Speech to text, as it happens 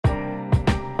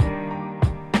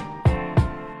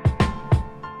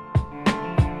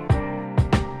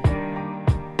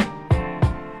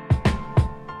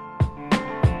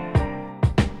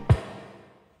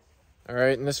All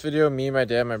right, in this video, me, my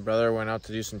dad, my brother went out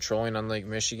to do some trolling on Lake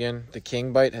Michigan. The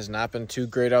king bite has not been too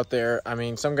great out there. I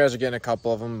mean, some guys are getting a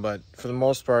couple of them, but for the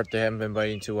most part, they haven't been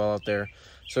biting too well out there.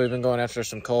 So we've been going after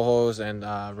some cohos and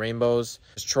rainbows.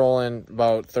 Just trolling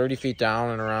about 30 feet down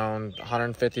and around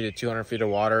 150 to 200 feet of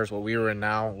water is what we were in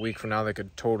now. A week from now, they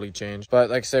could totally change. But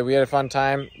like I said, we had a fun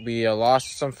time. We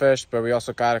lost some fish, but we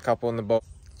also got a couple in the boat.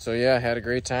 So yeah, I had a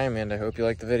great time, and I hope you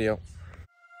liked the video.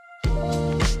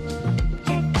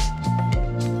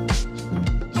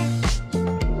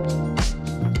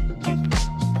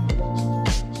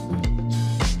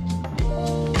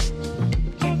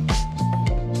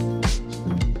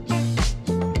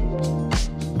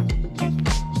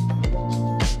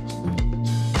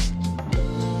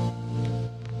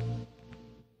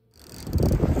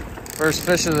 First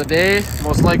fish of the day,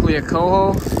 most likely a coho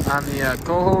on the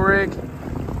coho rig.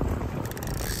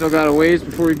 Still got a ways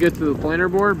before we get to the planer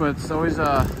board, but it's always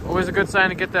a good sign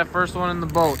to get that first one in the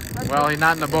boat. Well, he's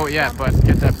not in the boat yet, but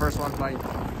get that first one bite.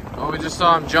 Oh, we just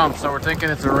saw him jump, so we're thinking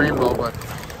it's a rainbow, but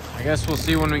I guess we'll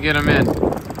see when we get him in. All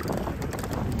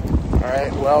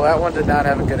right, well, that one did not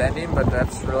have a good ending, but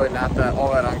that's really not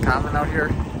all that uncommon out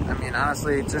here. I mean,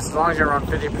 honestly, just as long as you're around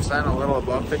 50%, a little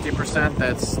above 50%,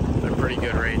 that's a pretty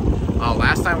good rate.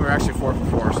 Last time we were actually 4 for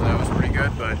 4, so that was pretty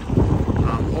good, but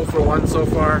 0 for 1 so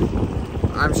far.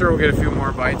 I'm sure we'll get a few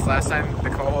more bites. Last time, the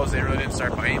cohos, they really didn't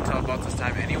start biting until about this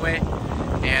time anyway,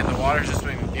 and the water's just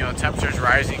been, temperature's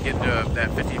rising, getting to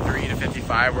that 53 to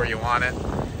 55 where you want it.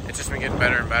 It's just been getting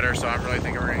better and better, so I'm really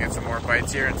thinking we're gonna get some more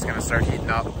bites here, and it's gonna start heating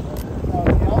up.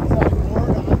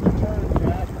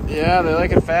 Yeah, they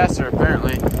like it faster,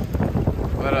 apparently.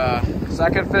 But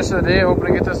second fish of the day, hoping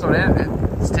to get this one in.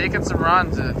 It's taking some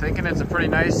runs, and thinking it's a pretty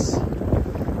nice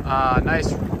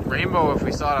rainbow if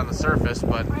we saw it on the surface,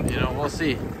 but we'll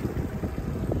see.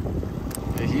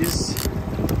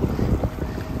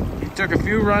 He took a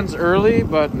few runs early,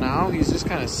 but now he's just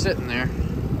kind of sitting there,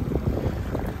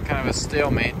 kind of a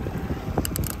stalemate.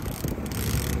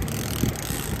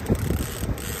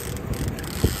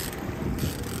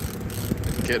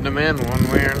 Getting them in one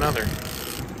way or another.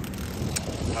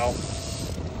 Well,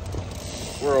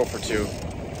 we're 0 for 2,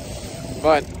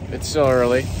 but it's still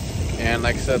early, and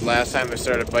like I said last time, they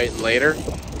started biting later,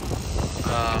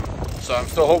 so I'm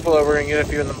still hopeful that we're gonna get a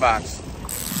few in the box.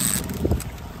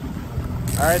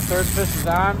 All right, third fish is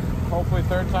on. Hopefully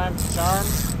third time's the charm.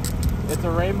 It's a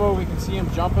rainbow. We can see him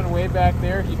jumping way back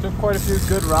there. He took quite a few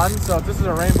good runs, so if this is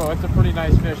a rainbow, it's a pretty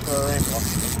nice fish for a rainbow.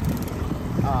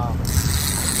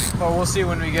 But we'll see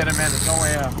when we get him in. There's no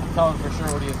way of telling for sure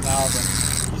what he is now, but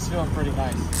he's feeling pretty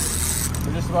nice.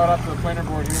 We're just about up to the planer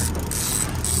board here.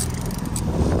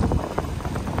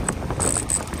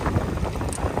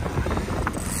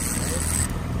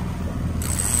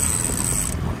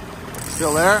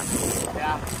 Still there?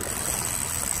 Yeah.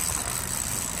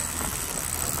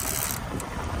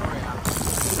 Oh yeah.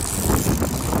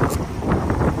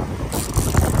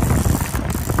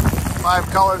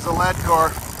 5 colors of lead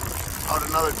core. Out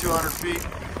another 200 feet.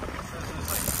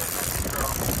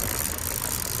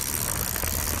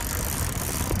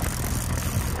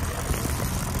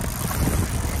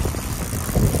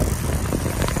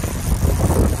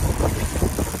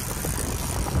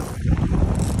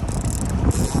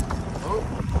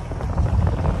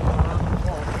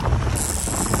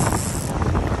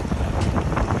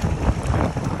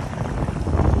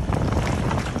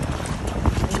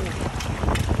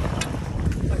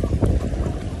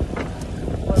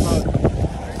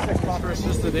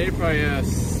 Today, probably a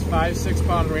 5-6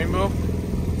 pound rainbow.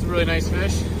 It's a really nice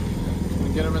fish. We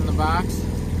get him in the box.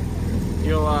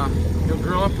 He'll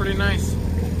grow up pretty nice.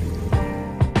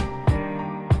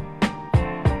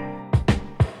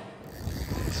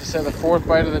 Just had the 4th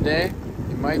bite of the day.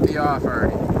 He might be off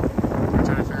already. We're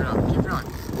trying to figure it out. Keep going.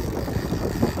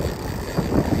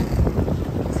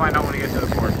 We'll find out when we get to the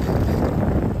 4th.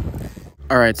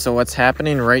 All right, so what's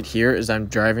happening right here is I'm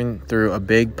driving through a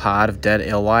big pod of dead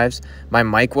alewives. My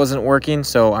mic wasn't working,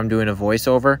 so I'm doing a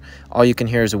voiceover. All you can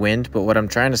hear is wind, but what I'm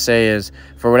trying to say is,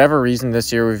 for whatever reason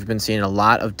this year, we've been seeing a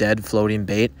lot of dead floating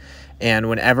bait, and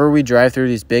whenever we drive through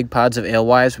these big pods of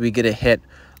alewives, we get a hit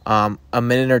a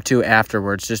minute or two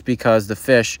afterwards, just because the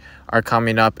fish are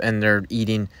coming up and they're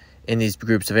eating in these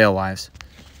groups of alewives.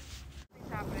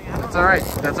 That's all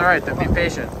right, then be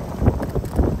patient.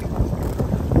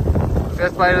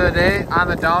 5th bite of the day on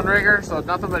the downrigger, so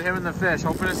nothing but him and the fish.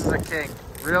 Hoping this is a king.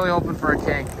 Really hoping for a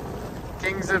king.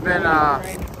 Kings have been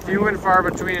few and far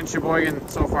between in Sheboygan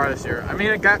so far this year. I mean,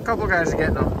 a couple guys are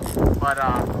getting them, but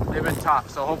they've been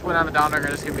tough. So hopefully on the downrigger,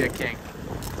 this can be a king.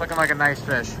 It's looking like a nice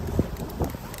fish.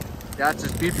 Yeah,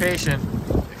 just be patient.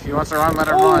 If he wants to run, let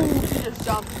him run. He just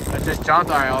jumped. That just jumped.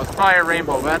 All right, well, it's probably a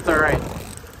rainbow, but that's all right.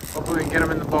 Hopefully we can get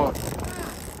him in the boat.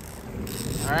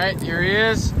 All right, here he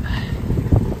is.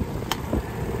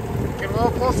 Get a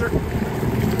little closer.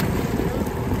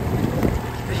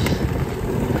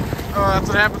 Oh, that's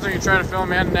what happens when you're trying to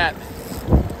film and net.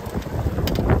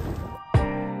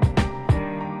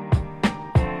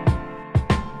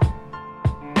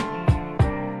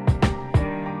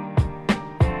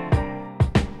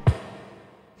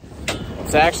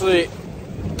 It's actually,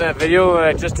 that video that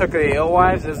I just took of the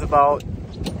alewives is about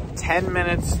 10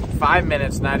 minutes, 5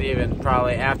 minutes, not even,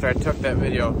 probably, after I took that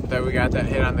video that we got that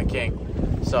hit on the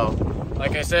king. So,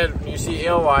 like I said, when you see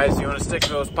alewives, you want to stick to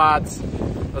those pots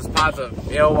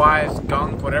of alewives,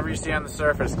 gunk, whatever you see on the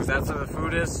surface, because that's where the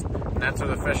food is, and that's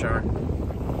where the fish are.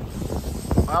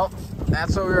 Well,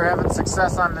 that's what we were having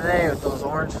success on today with those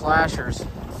orange flashers,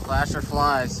 flasher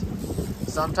flies.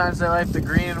 Sometimes they like the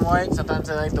green and white, sometimes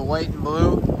they like the white and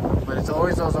blue, but it's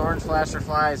always those orange flasher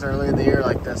flies early in the year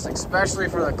like this, especially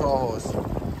for the cohos.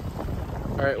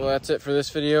 Alright, well that's it for this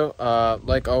video.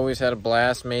 Like always, had a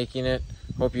blast making it.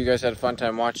 Hope you guys had a fun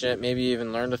time watching it, maybe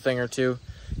even learned a thing or two.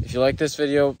 If you like this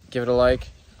video, give it a like,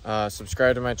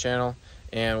 subscribe to my channel,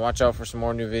 and watch out for some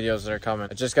more new videos that are coming.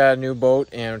 I just got a new boat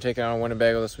and we're taking on a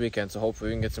Winnebago this weekend, so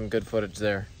hopefully we can get some good footage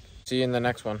there. See you in the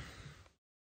next one.